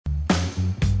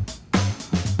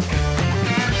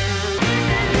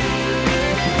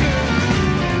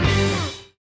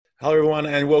Hello, everyone,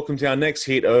 and welcome to our next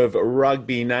hit of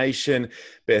Rugby Nation.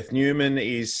 Beth Newman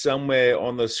is somewhere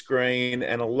on the screen,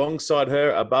 and alongside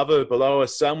her, above her, below her,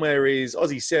 somewhere is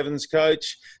Aussie Sevens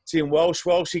coach Tim Walsh.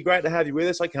 Walshy, great to have you with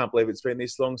us. I can't believe it's been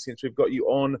this long since we've got you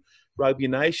on Rugby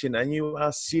Nation, and you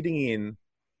are sitting in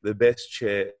the best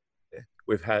chair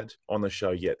we've had on the show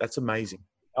yet. That's amazing.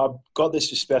 I've got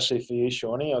this especially for you,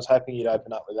 Shawnee. I was hoping you'd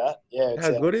open up with that. Yeah,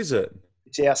 How good is it?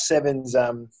 It's our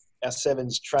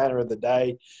sevens trainer of the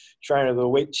day, trainer of the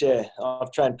week chair.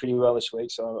 I've trained pretty well this week,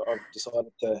 so I've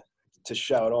decided to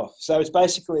show it off. So it's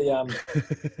basically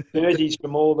jerseys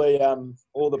from all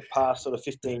the past sort of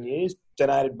 15 years,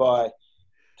 donated by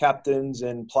captains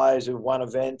and players who've won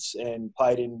events and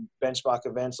played in benchmark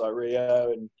events like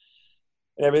Rio and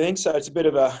everything. So it's a bit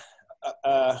of a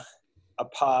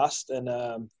past and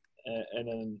a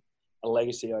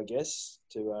legacy, I guess,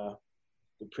 to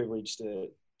the privilege to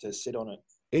sit on it.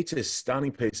 It's a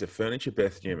stunning piece of furniture,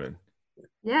 Beth Newman.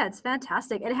 Yeah, it's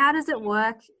fantastic. And how does it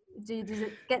work? Does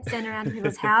it get sent around to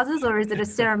people's houses, or is it a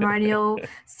ceremonial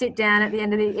sit down at the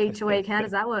end of each week? How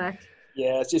does that work?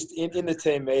 Yeah, it's just in the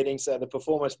team meeting. So the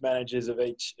performance managers of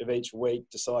each week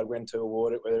decide when to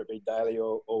award it, whether it be daily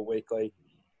or weekly.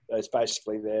 So it's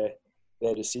basically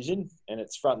their decision, and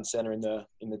it's front and center in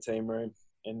the team room.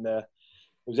 And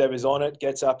whoever's on it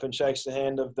gets up and shakes the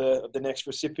hand of the next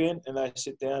recipient, and they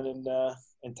sit down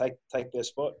and take their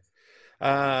spot.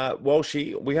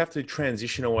 Walshy, we have to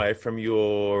transition away from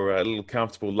your little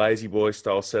comfortable lazy boy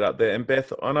style setup there. And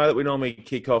Beth, I know that we normally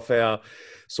kick off our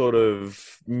sort of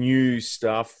new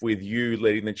stuff with you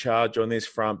leading the charge on this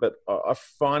front, but I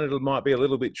find it might be a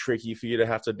little bit tricky for you to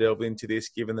have to delve into this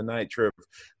given the nature of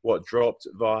what dropped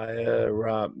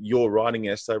via your writing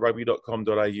yesterday,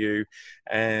 rugby.com.au,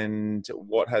 and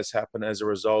what has happened as a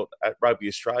result at Rugby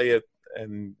Australia,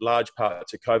 and large part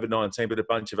to COVID-19, but a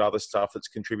bunch of other stuff that's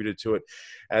contributed to it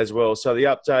as well. So the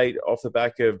update off the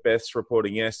back of Beth's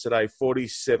reporting yesterday,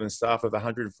 47 staff of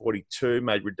 142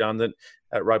 made redundant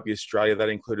at Rugby Australia. That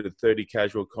included 30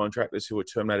 casual contractors who were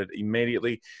terminated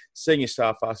immediately. Senior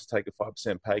staff asked to take a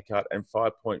 5% pay cut, and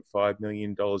 $5.5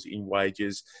 million in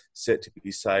wages set to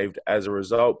be saved as a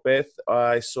result. Beth,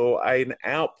 I saw an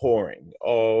outpouring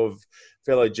of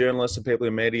fellow journalists and people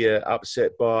in media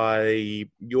upset by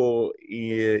your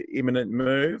imminent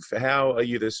move. How are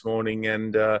you this morning,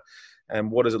 and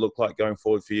what does it look like going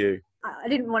forward for you? I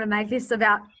didn't want to make this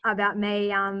about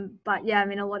me, but yeah, I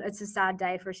mean, it's a sad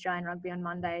day for Australian rugby on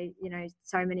Monday. You know,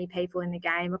 so many people in the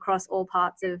game across all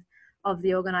parts of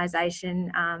the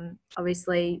organisation,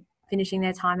 obviously finishing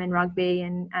their time in rugby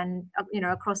and you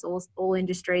know, across all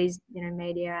industries, you know,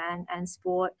 media and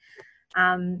sport.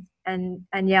 And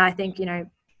yeah, I think, you know,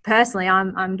 personally,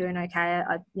 I'm doing okay.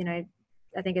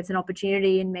 I think it's an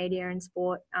opportunity in media and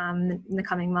sport in the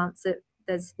coming months. That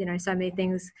there's, you know, so many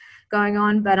things going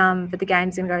on, but the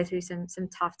game's going to go through some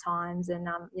tough times, and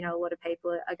you know, a lot of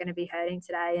people are going to be hurting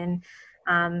today.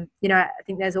 And you know, I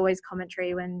think there's always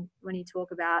commentary when you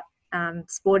talk about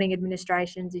sporting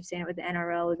administrations. You've seen it with the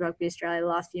NRL, with Rugby Australia the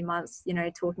last few months, you know,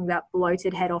 talking about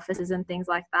bloated head offices and things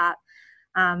like that.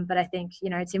 But I think, you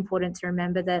know, it's important to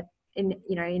remember that in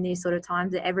these sort of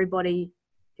times, that everybody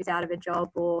who's out of a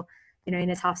job or, you know,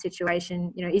 in a tough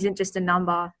situation, you know, isn't just a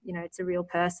number. You know, it's a real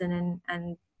person,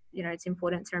 and you know, it's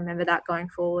important to remember that going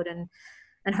forward,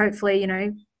 and hopefully, you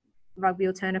know, rugby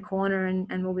will turn a corner,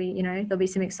 and we'll be, you know, there'll be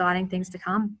some exciting things to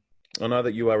come. I know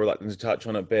that you are reluctant to touch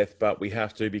on it, Beth, but we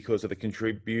have to because of the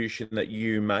contribution that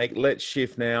you make. Let's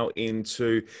shift now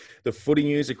into the footy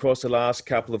news across the last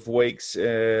couple of weeks,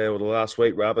 or the last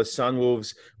week rather.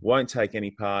 Sunwolves won't take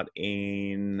any part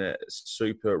in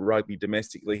Super Rugby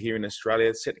domestically here in Australia.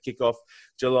 It's set to kick off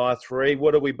July 3.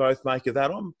 What do we both make of that?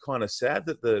 I'm kind of sad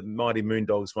that the mighty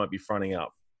Moondogs won't be fronting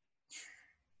up.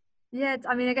 Yeah,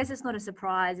 I mean, I guess it's not a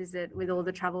surprise, is it, with all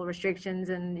the travel restrictions,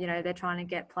 and, you know, they're trying to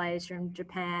get players from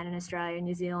Japan and Australia and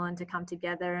New Zealand to come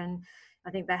together, and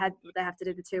I think they have to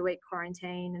do the 2-week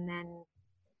quarantine and then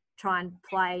try and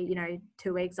play, you know,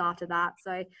 2 weeks after that.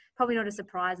 So probably not a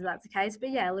surprise that that's the case, but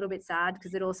yeah, a little bit sad,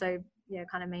 because it also, you know,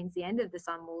 kind of means the end of the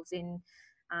Sunwolves in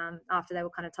after they were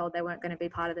kind of told they weren't going to be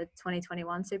part of the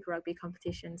 2021 Super Rugby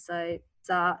competition. So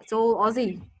it's all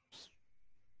Aussie.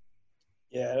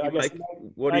 Yeah,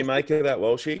 what do you make of that,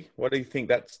 Walshy? What do you think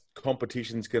that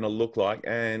competition's going to look like?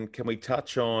 And can we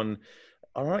touch on,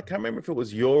 I can't remember if it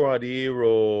was your idea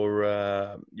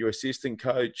or your assistant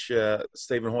coach,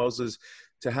 Stephen Hoyle's,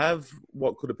 to have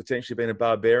what could have potentially been a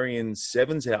Barbarian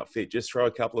Sevens outfit, just throw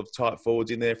a couple of tight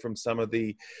forwards in there from some of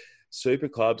the super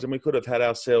clubs, and we could have had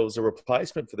ourselves a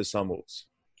replacement for the Sunwolves.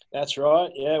 That's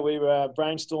right. Yeah, we were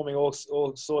brainstorming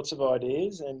all sorts of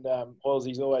ideas, and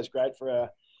Aussie's always great for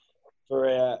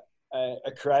our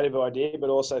a creative idea, but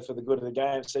also for the good of the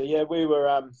game. So yeah, we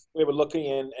were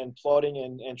looking and plotting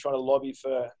and trying to lobby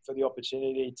for the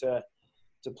opportunity to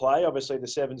play. Obviously, the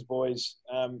Sevens boys,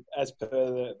 as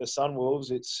per the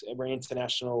Sunwolves, we're an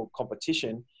international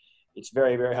competition. It's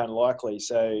very, very unlikely.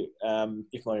 So,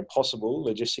 if not impossible,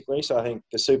 logistically. So I think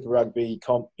the Super Rugby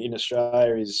comp in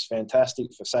Australia is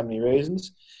fantastic for so many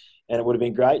reasons, and it would have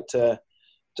been great to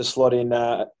slot in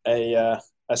a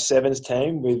Sevens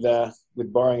team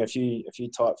with borrowing a few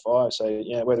type fives. So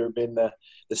yeah, whether it been the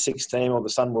 6 team or the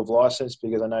Sunwolf license,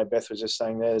 because I know Beth was just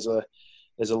saying there's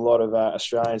a lot of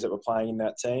Australians that were playing in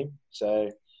that team. So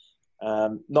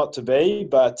not to be,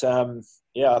 but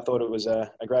yeah, I thought it was a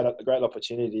great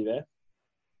opportunity there.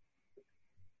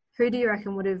 Who do you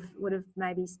reckon would have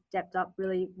maybe stepped up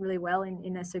really, really well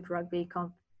in a Super Rugby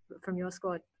comp from your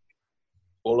squad?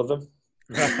 All of them.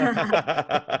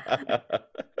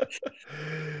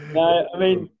 No, I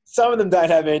mean, some of them don't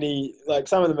have any, like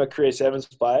some of them are career Sevens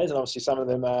players, and obviously some of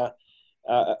them are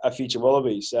future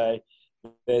Wallabies. So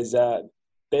there's a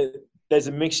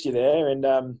mixture there, and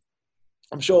I'm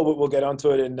sure we'll get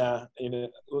onto it in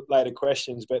later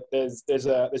questions. But there's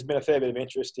been a fair bit of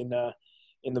interest in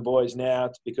the boys now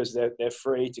because they're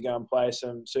free to go and play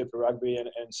some Super Rugby and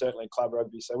certainly club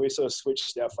rugby. So we sort of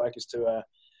switched our focus to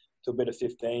a bit of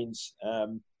 15s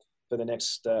for the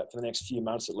next few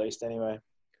months at least, anyway.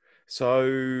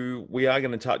 So we are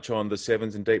going to touch on the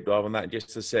Sevens and deep dive on that in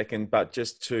just a second. But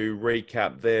just to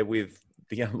recap there, with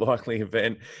the unlikely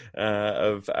event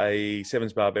of a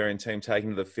Sevens Barbarian team taking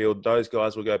to the field, those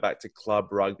guys will go back to club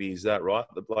rugby. Is that right?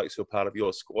 The blokes who are part of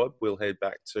your squad will head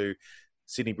back to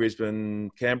Sydney, Brisbane,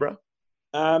 Canberra?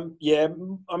 Yeah,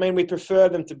 I mean, we prefer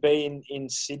them to be in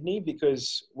Sydney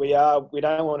because we don't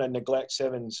want to neglect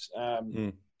Sevens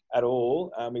at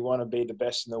all. We want to be the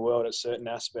best in the world at certain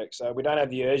aspects. So we don't have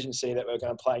the urgency that we're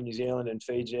going to play New Zealand and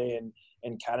Fiji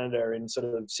and Canada in sort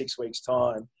of 6 weeks'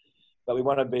 time. But we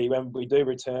want to be, when we do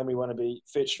return, we want to be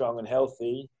fit, strong and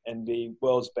healthy and be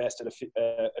world's best at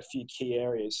a few key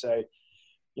areas. So,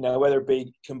 you know, whether it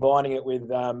be combining it with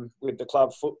the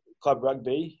club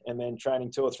rugby and then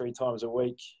training 2 or 3 times a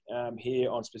week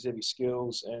here on specific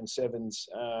skills and Sevens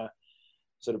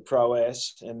sort of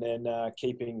prowess, and then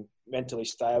keeping mentally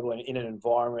stable and in an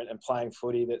environment and playing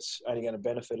footy that's only going to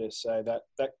benefit us. So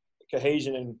that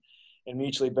cohesion and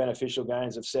mutually beneficial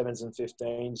gains of 7s and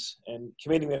 15s and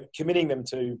committing them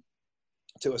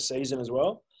to a season as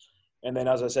well. And then,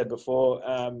 as I said before,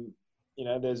 you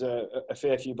know, there's a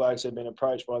fair few blokes that have been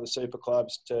approached by the super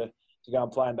clubs to go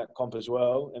and play in that comp as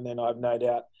well. And then I've no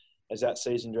doubt as that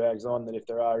season drags on that if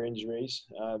there are injuries,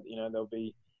 you know, there'll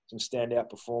be some standout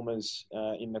performers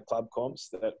in the club comps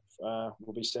that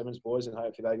will be Sevens boys, and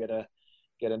hopefully they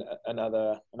get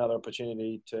another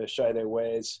opportunity to show their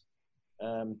wares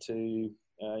to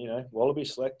you know, Wallaby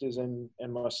selectors and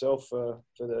myself for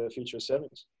the future of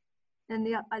Sevens. And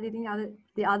I think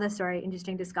the other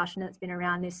interesting discussion that's been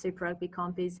around this Super Rugby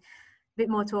comp is a bit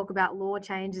more talk about law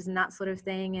changes and that sort of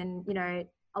thing, and you know,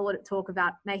 a lot of talk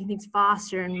about making things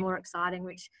faster and more exciting,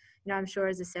 which, you know, I'm sure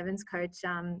as a Sevens coach,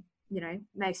 you know,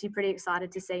 makes you pretty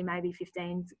excited to see maybe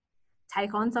 15s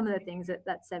take on some of the things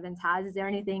that Sevens has. Is there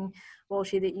anything,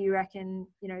 Walshy, that you reckon,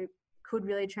 you know, could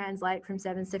really translate from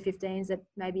 7s to 15s that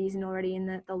maybe isn't already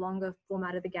in the longer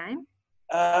format of the game?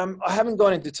 I haven't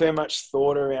gone into too much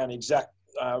thought around exact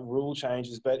rule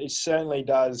changes, but it certainly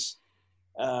does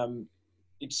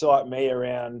excite me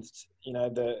around, you know,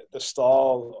 the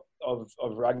style of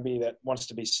rugby that wants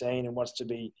to be seen and wants to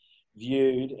be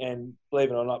viewed and,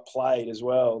 believe it or not, played as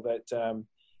well. That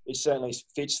it certainly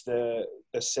fits the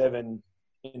 7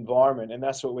 environment, and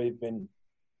that's what we've been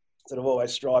sort of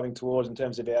always striving towards in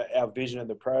terms of our vision of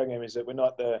the program, is that we're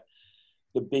not the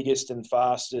biggest and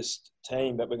fastest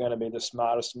team, but we're going to be the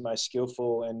smartest and most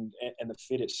skillful and the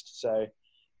fittest. So,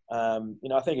 you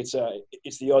know, I think it's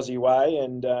the Aussie way,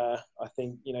 and I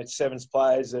think, you know, Sevens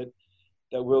players that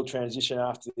will transition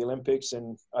after the Olympics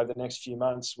and over the next few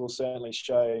months will certainly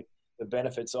show the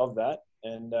benefits of that,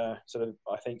 and sort of,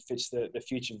 I think, fits the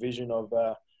future vision of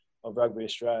Rugby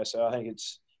Australia. So I think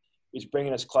it's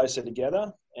bringing us closer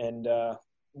together and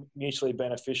mutually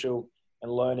beneficial,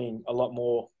 and learning a lot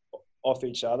more off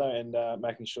each other, and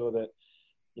making sure that,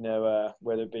 you know,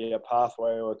 whether it be a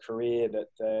pathway or a career,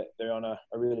 that they're on a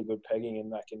really good pegging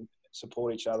and they can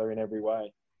support each other in every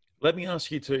way. Let me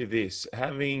ask you too this.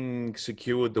 Having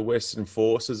secured the Western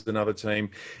Force as another team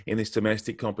in this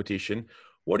domestic competition,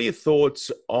 What are your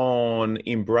thoughts on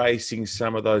embracing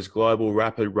some of those global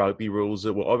rapid rugby rules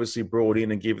that were obviously brought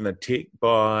in and given the tick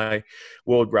by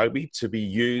World Rugby to be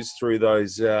used through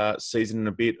those season and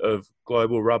a bit of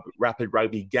global rapid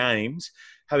rugby games?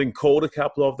 Having called a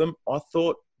couple of them, I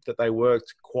thought that they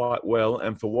worked quite well,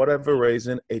 and for whatever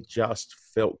reason, it just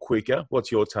felt quicker.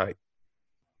 What's your take?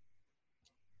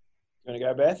 You want to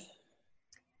go, Beth?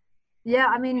 Yeah,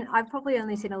 I mean, I've probably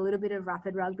only seen a little bit of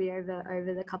rapid rugby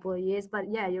over the couple of years, but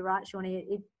yeah, you're right, Shawnee.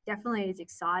 It definitely is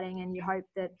exciting, and you hope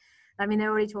that. I mean,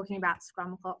 they're already talking about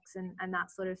scrum clocks and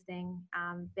that sort of thing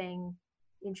being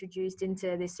introduced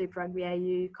into this Super Rugby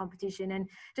AU competition, and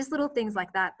just little things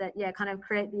like that kind of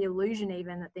create the illusion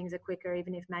even that things are quicker,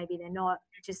 even if maybe they're not.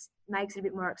 It just makes it a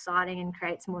bit more exciting and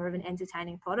creates more of an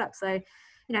entertaining product. So,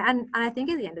 and I think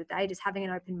at the end of the day, just having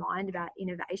an open mind about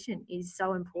innovation is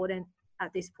so important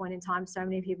at this point in time. So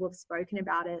many people have spoken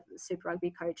about it, Super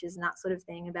Rugby coaches and that sort of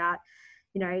thing, about,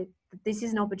 this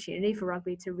is an opportunity for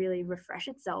rugby to really refresh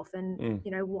itself, and,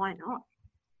 why not?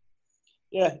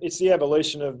 Yeah, it's the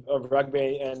evolution of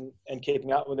rugby and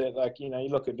keeping up with it. Like, you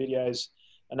look at videos,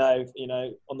 I know,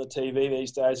 on the TV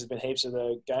these days, there's been heaps of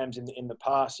the games in the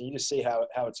past, and you just see how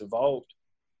it's evolved.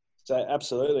 So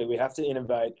absolutely, we have to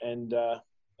innovate and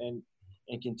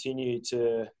continue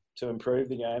to improve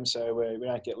the game so we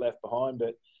don't get left behind.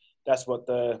 But that's what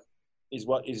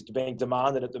is being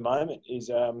demanded at the moment is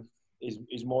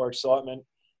more excitement,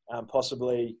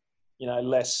 possibly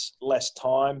less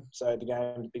time, so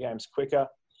the game's quicker,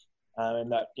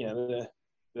 and that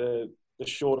the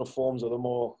shorter forms or the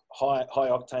more high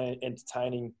octane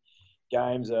entertaining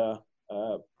games are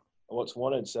what's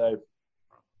wanted. So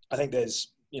I think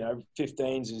there's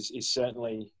 15s is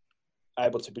certainly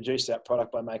able to produce that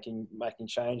product by making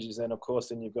changes. And of course,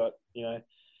 then you've got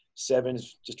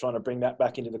sevens, just trying to bring that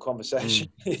back into the conversation.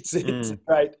 It's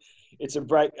a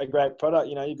great product.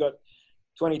 You've got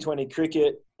 2020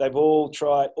 cricket. They've all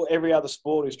tried, or every other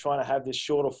sport is trying to have this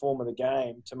shorter form of the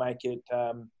game to make it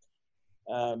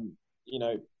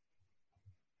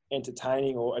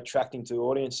entertaining or attracting to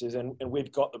audiences. And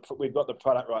we've got the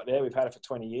product right there. We've had it for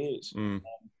 20 years.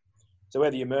 So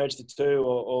whether you merge the two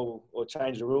or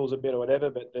change the rules a bit or whatever,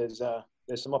 but there's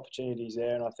some opportunities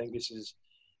there, and I think this is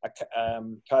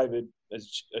COVID,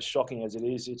 as shocking as it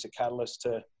is, it's a catalyst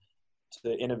to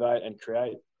innovate and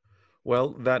create. Well,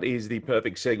 that is the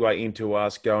perfect segue into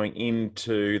us going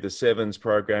into the Sevens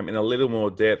program in a little more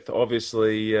depth.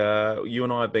 Obviously, you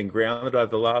and I have been grounded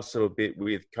over the last little bit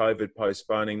with COVID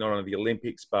postponing not only the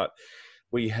Olympics, but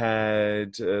we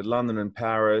had London and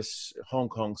Paris, Hong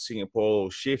Kong, Singapore all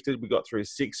shifted. We got through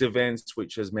 6 events,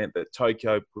 which has meant that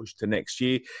Tokyo pushed to next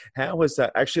year. How has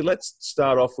that, actually, let's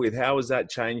start off with, how has that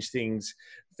changed things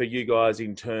for you guys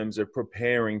in terms of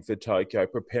preparing for Tokyo,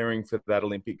 preparing for that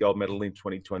Olympic gold medal in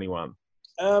 2021?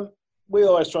 We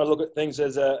always try to look at things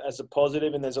as a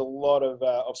positive, and there's a lot of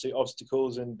obviously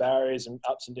obstacles and barriers and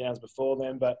ups and downs before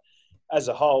them. But as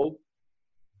a whole,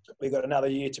 we've got another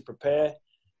year to prepare.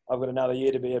 I've got another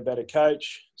year to be a better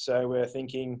coach. So we're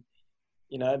thinking,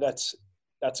 that's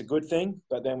a good thing.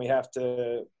 But then we have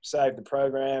to save the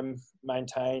program,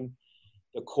 maintain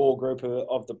the core group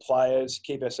of the players,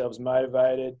 keep ourselves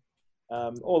motivated.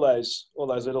 All those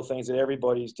little things that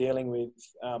everybody's dealing with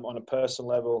on a personal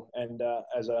level and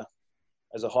as a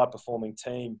high performing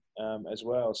team as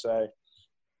well. So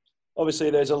obviously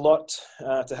there's a lot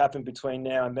to happen between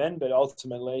now and then, but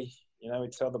ultimately, we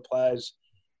tell the players,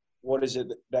 what is it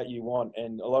that you want?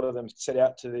 And a lot of them set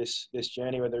out to this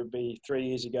journey, whether it be 3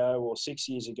 years ago or 6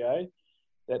 years ago,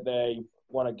 that they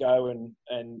want to go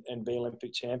and be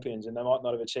Olympic champions. And they might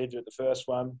not have achieved it at the first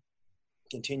one,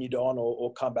 continued on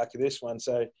or come back to this one.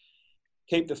 So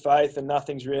keep the faith, and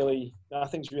nothing's really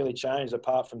changed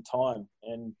apart from time.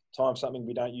 And time's something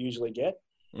we don't usually get.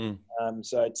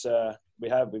 So it's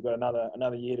we've got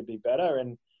another year to be better.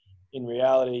 And in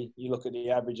reality, you look at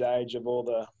the average age of all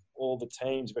the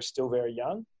teams, we're still very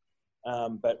young,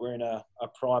 but we're in a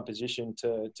prime position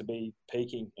to be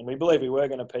peaking. And we believe we were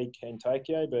going to peak in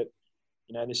Tokyo, but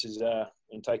this is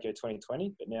in Tokyo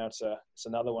 2020, but now it's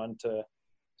another one to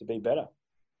be better.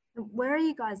 Where are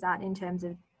you guys at in terms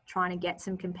of trying to get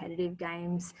some competitive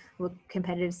games or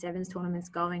competitive sevens tournaments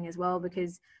going as well?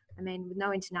 Because I mean, with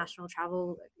no international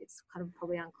travel, it's kind of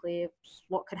probably unclear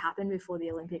what could happen before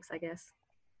the Olympics, I guess.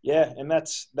 Yeah, and that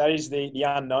is the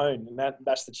unknown, and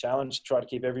that's the challenge, to try to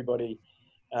keep everybody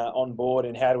on board.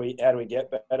 And how do we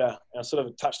get better? And I sort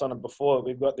of touched on it before.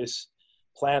 We've got this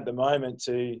plan at the moment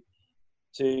to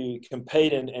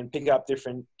compete and pick up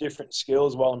different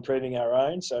skills while improving our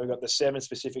own. So we've got the 7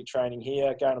 specific training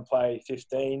here, going to play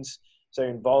 15s. So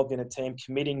involved in a team,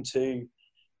 committing to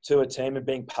to a team and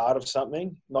being part of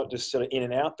something, not just sort of in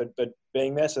and out, but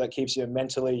being there. So that keeps you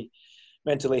mentally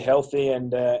healthy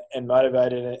and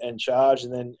motivated and charged,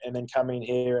 and then coming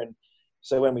here. And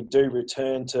so when we do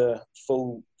return to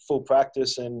full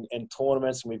practice and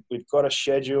tournaments, and we've got a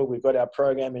schedule, we've got our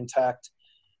program intact,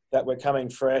 that we're coming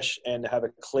fresh and have a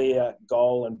clear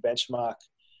goal and benchmark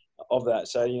of that.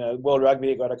 So, World Rugby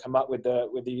have got to come up with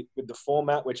the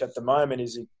format, which at the moment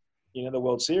is, the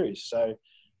World Series. So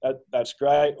that's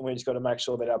great. And we just got to make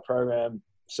sure that our program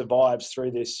survives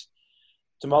through this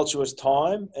tumultuous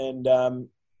time and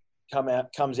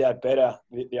comes out better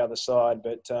the other side.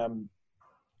 But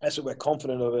that's what we're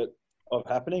confident of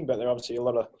happening. But there are obviously a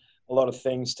lot of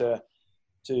things to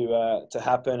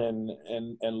happen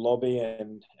and lobby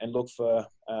and look for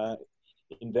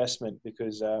investment,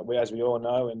 because as we all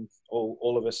know, and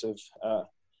all of us have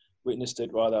witnessed it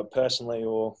either personally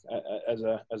or as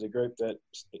a group, that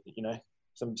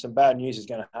some bad news is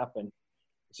going to happen.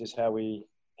 It's just how we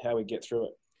get through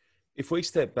it. If we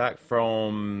step back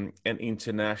from an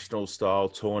international style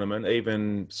tournament,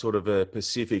 even sort of a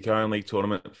Pacific only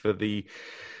tournament for the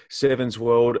Sevens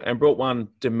World, and brought one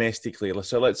domestically,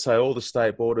 so let's say all the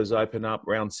state borders open up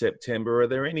around September, are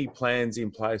there any plans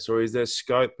in place, or is there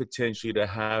scope potentially to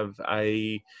have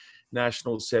a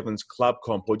national sevens club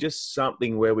comp, or just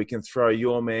something where we can throw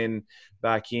your men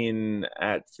back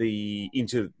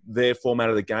into their format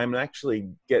of the game and actually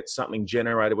get something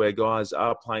generated where guys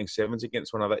are playing sevens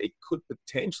against one another? It could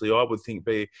potentially, I would think,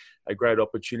 be a great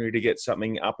opportunity to get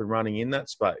something up and running in that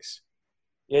space.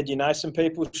 Yeah, do you know some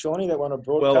people, Shawnee, that want to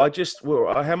broadcast?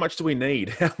 Well, how much do we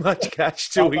need? How much cash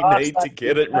do we need to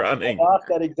get it running? I asked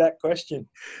that exact question,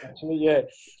 actually, yeah.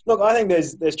 Look, I think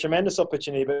there's tremendous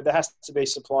opportunity, but there has to be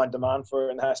supply and demand for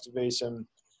it, and there has to be some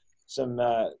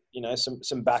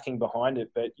backing behind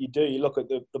it. But you look at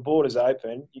the borders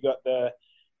open, you got the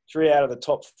 3 out of the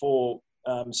top 4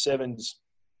 sevens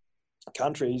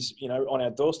countries, on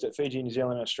our doorstep, Fiji, New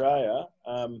Zealand, Australia,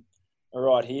 are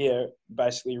right here,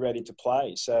 basically ready to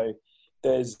play. So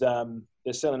there's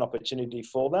certainly an opportunity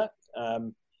for that.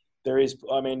 There is,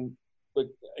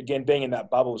 again, being in that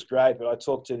bubble is great, but I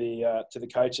talk to the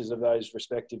coaches of those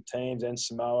respective teams and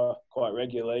Samoa quite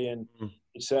regularly, and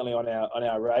it's certainly on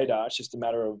our radar. It's just a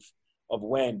matter of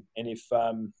when. And if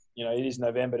it is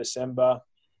November, December,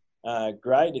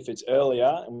 great. If it's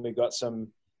earlier and we've got some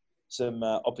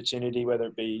opportunity, whether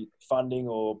it be funding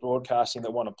or broadcasting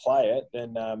that want to play it,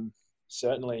 then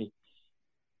certainly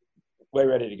we're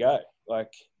ready to go.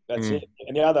 Like, that's it.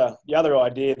 And the other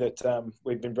idea that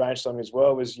we've been brainstorming as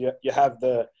well was you have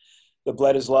the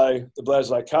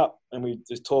Bledisloe Cup, and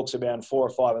there's talks about 4 or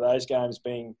 5 of those games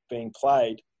being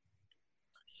played.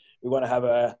 We want to have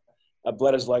a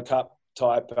Bledisloe Cup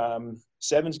type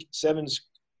sevens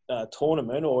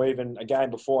tournament, or even a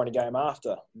game before and a game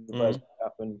after the Bledisloe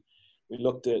Cup. And we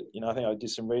looked at, I think I did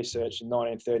some research. In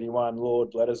 1931,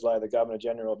 Lord Bledisloe, the Governor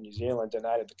General of New Zealand,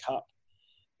 donated the cup,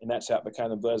 and that's how it became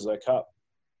the Bledisloe Cup.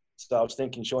 So I was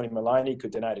thinking Shawnee Maloney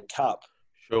could donate a cup.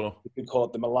 Sure. We could call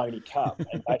it the Maloney Cup,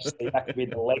 and basically that could be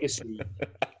the legacy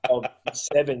of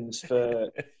sevens for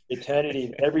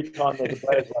eternity. Every time there's a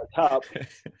Bledisloe Cup,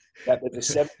 that there's a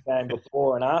seventh game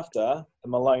before and after the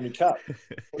Maloney Cup.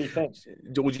 What do you think?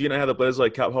 Would you know how the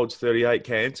Bledisloe Cup holds 38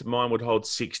 cans? Mine would hold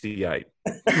 68.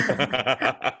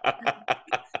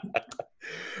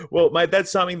 Well, mate,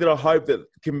 that's something that I hope that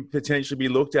can potentially be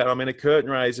looked at. I mean, a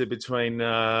curtain raiser between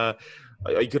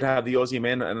you could have the Aussie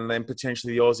men and then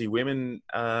potentially the Aussie women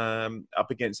up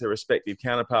against their respective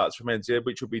counterparts from NZ,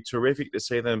 which would be terrific to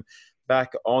see them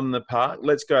back on the park.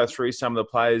 Let's go through some of the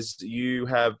players. You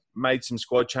have made some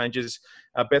squad changes.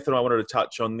 Beth and I wanted to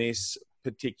touch on this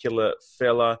particular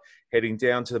fella heading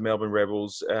down to the Melbourne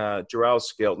Rebels, Jarrell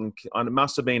Skelton. It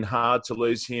must have been hard to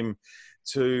lose him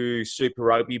to Super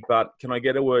Rugby, but can I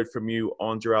get a word from you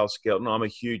on Jarrell Skelton? I'm a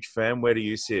huge fan. Where do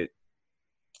you sit?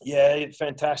 Yeah,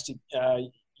 fantastic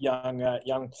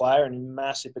young player and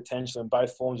massive potential in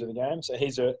both forms of the game. So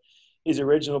his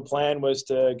original plan was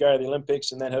to go to the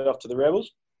Olympics and then head off to the Rebels.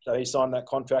 So he signed that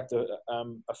contract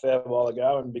a fair while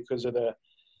ago, and because of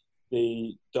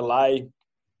the delay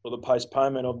or the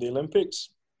postponement of the Olympics,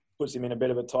 puts him in a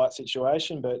bit of a tight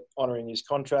situation, but honouring his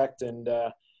contract, and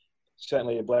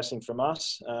certainly a blessing from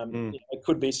us. It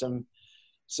could be some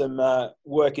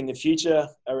work in the future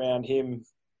around him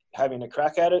having a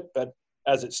crack at it, but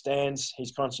as it stands,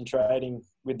 he's concentrating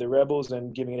with the Rebels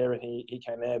and giving it everything he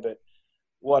can there. But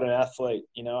what an athlete.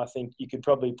 I think you could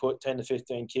probably put 10 to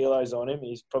 15 kilos on him.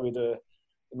 He's probably the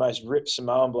most ripped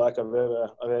Samoan bloke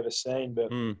I've ever seen. But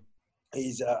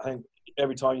he's, I think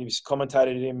every time you've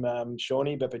commentated him,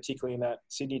 Shawnee, but particularly in that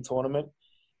Sydney tournament,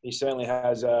 He certainly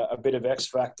has a bit of X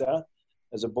factor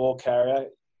as a ball carrier,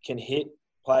 can hit,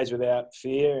 plays without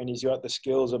fear, and he's got the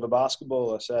skills of a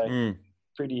basketballer. So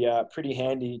pretty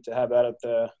handy to have that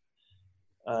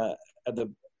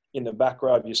in the back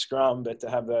row of your scrum, but to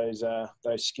have those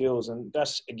skills. And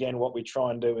that's again what we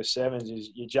try and do with sevens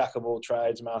is you jack of all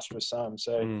trades, master of some.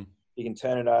 So he can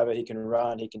turn it over, he can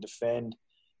run, he can defend.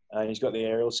 He's got the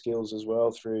aerial skills as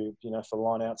well through, for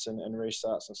lineouts and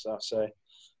restarts and stuff. So,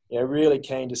 yeah, really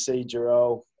keen to see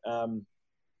Jarrell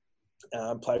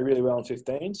play really well in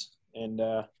 15s and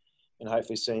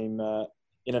hopefully see him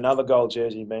in another gold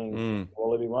jersey being a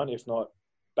quality one, if not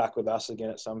back with us again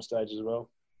at some stage as well.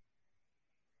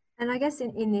 And I guess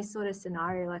in this sort of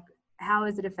scenario, like how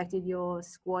has it affected your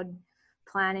squad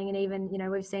planning? And even,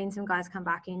 we've seen some guys come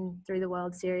back in through the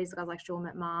World Series, guys like Sean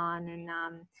McMahon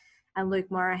and Luke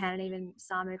Morahan, and even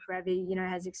Samu Karevi,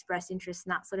 has expressed interest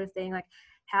in that sort of thing. Like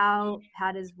how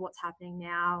does what's happening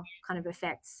now kind of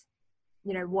affect,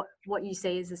 what you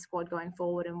see as the squad going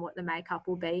forward and what the makeup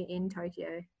will be in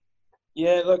Tokyo?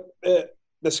 Yeah, look,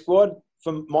 the squad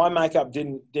from my makeup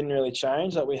didn't really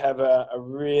change. Like we have a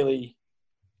really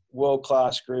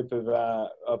world-class group of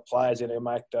players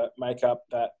that make up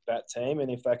that team,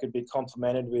 and if they could be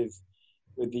complemented with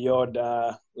the odd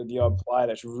player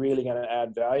that's really going to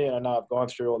add value. And I know I've gone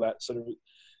through all that sort of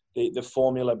the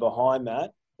formula behind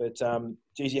that, but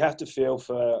geez, you have to feel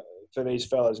for these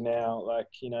fellas now. Like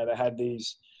they had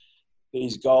these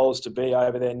goals to be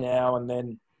over there now, and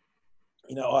then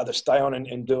either stay on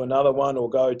and do another one or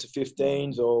go to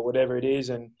 15s or whatever it is.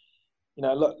 And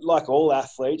like all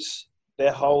athletes,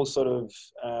 their whole sort of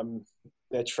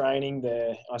their training,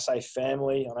 I say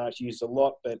family, I know it's used a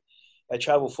lot, but they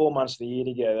travel 4 months of the year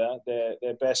together.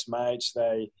 They're best mates.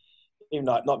 They, even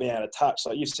not being able to touch,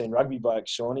 like you've seen rugby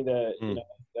blokes, Shawnee, they're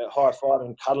high-fiving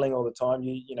and cuddling all the time.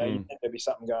 You think there'd be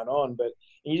something going on, but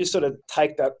you just sort of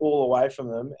take that all away from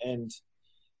them. And,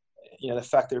 the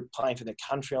fact they're playing for the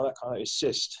country, all that kind of, it's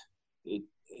just,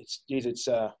 it's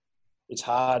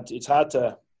hard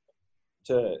to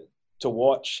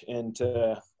watch and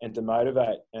to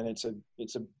motivate. And it's a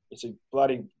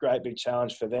bloody great big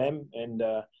challenge for them and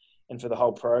for the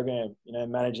whole program,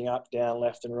 managing up, down,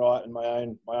 left and right, and my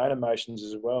own emotions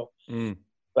as well.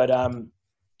 But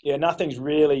nothing's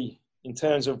really, in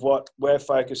terms of what we're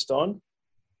focused on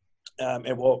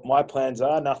and what my plans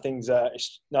are, nothing's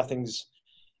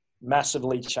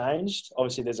massively changed.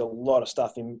 Obviously there's a lot of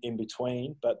stuff in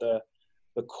between, but the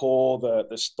core,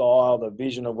 the style, the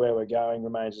vision of where we're going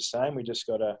remains the same. We just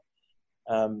got to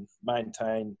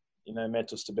maintain,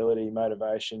 mental stability,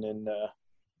 motivation, and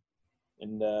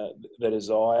the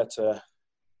desire to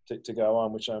go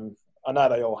on, which I know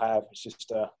they all have. It's just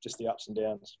the ups and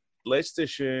downs. Let's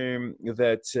assume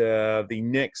that the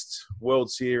next World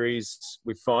Series,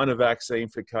 we find a vaccine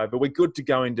for COVID. We're good to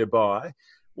go in Dubai.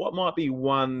 What might be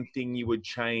one thing you would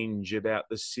change about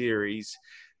the series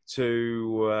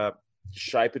to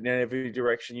shape it in every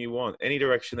direction you want, any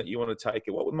direction that you want to take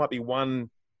it? What might be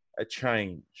a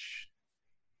change?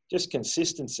 Just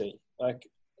consistency. Like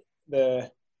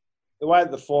the way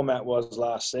the format was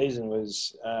last season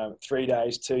was 3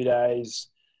 days, 2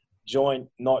 days, joint,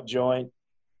 not joint,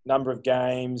 number of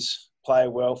games, player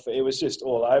welfare. It was just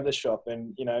all over the shop.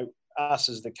 And, us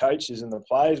as the coaches and the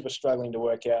players were struggling to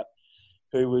work out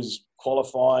who was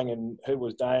qualifying and who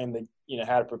was doing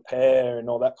how to prepare and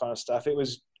all that kind of stuff. It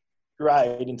was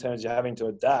great in terms of having to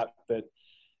adapt, but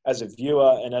as a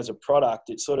viewer and as a product,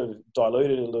 it sort of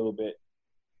diluted a little bit.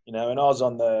 And I was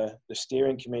on the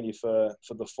steering committee for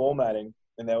the formatting,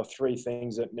 and there were 3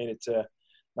 things that needed to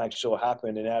make sure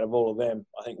happened. And out of all of them,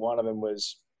 I think one of them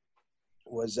was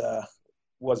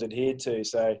adhered to.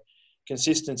 So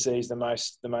consistency is the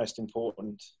most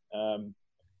important.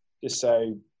 Just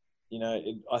so,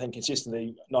 I think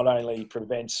consistency not only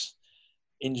prevents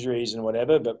injuries and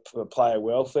whatever, but for player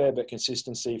welfare, but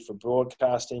consistency for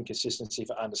broadcasting, consistency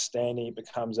for understanding. It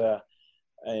becomes a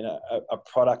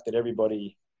product that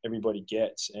everybody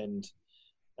gets. And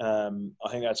I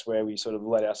think that's where we sort of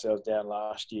let ourselves down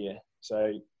last year.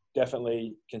 So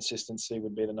definitely consistency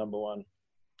would be the number one.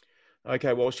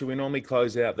 Okay, well, should we normally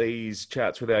close out these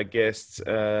chats with our guests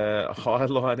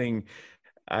highlighting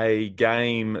a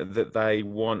game that they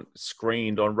want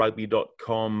screened on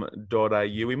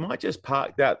rugby.com.au? We might just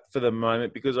park that for the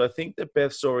moment because I think that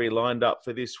Beth's already lined up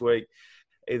for this week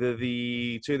either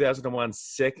the 2001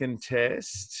 second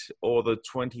test or the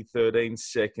 2013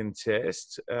 second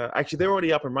test. Actually, they're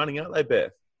already up and running, aren't they,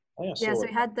 Beth? Yeah, so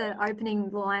we had the opening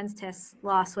Lions test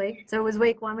last week. So it was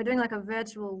week 1. We're doing like a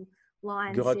virtual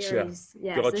Lions series.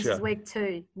 Yeah, so this is week 2.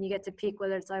 And you get to pick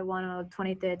whether it's 01 or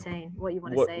 2013, what you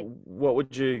want to see. What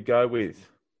would you go with?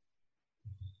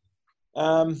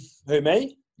 Who,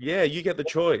 me? Yeah, you get the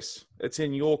choice. It's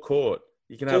in your court.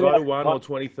 You can have 01 or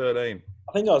 2013.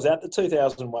 I think I was at the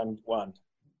 2001 one.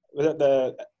 Was it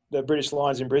the British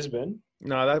Lions in Brisbane?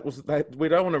 No, we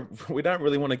don't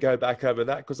really want to go back over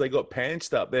that because they got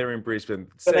pantsed up there in Brisbane.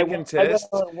 Second test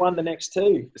won the next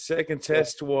two. Second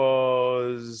test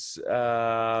was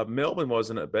Melbourne,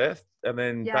 wasn't it, Beth? And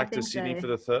then back to Sydney for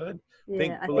the third.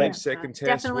 Yeah, I believe second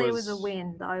test definitely was a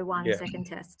win. The 01 second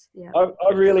test. Yeah,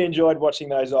 I really enjoyed watching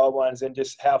those old ones and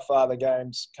just how far the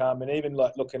games come, and even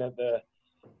like looking at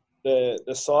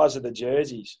the size of the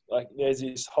jerseys. Like there's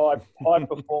these high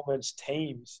performance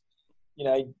teams,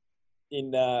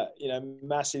 in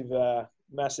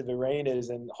massive arenas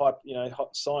and hot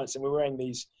science, and we're wearing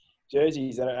these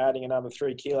jerseys that are adding another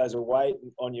 3 kilos of weight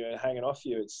on you and hanging off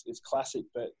you. It's classic,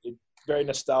 but it's very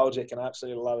nostalgic, and I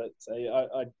absolutely love it. So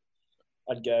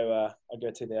I'd go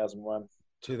 2001.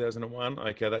 2001.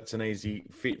 Okay, that's an easy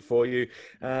fit for you.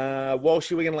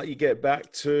 Walsh, we're going to let you get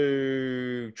back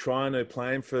to trying to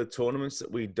plan for tournaments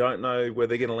that we don't know where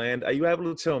they're going to land. Are you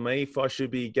able to tell me if I should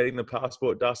be getting the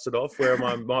passport dusted off, where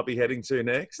I might be heading to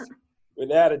next?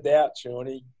 Without a doubt,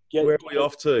 Shawnee. Where are we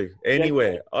off to?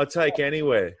 Anywhere. I'll take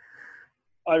anywhere.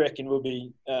 I reckon we'll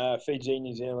be Fiji,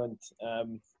 New Zealand,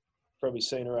 probably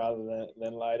sooner rather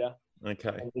than later. Okay.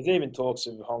 And there's even talks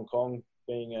of Hong Kong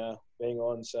being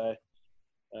on, so...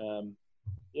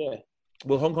 yeah.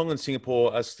 Well, Hong Kong and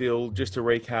Singapore are still, just to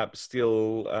recap,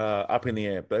 still up in the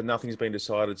air, but nothing's been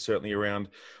decided certainly around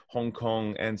Hong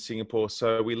Kong and Singapore.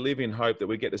 So we live in hope that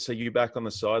we get to see you back on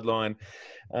the sideline,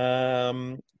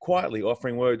 quietly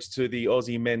offering words to the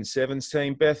Aussie men's sevens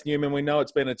team. Beth, Newman, we know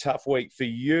it's been a tough week for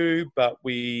you, but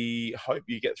we hope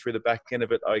you get through the back end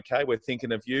of it okay. We're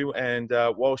thinking of you, and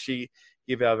Walshy,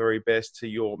 give our very best to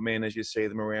your men as you see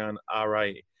them around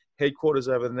RA headquarters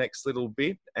over the next little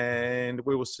bit, and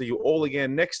we will see you all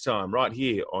again next time right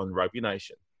here on Rugby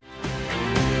Nation.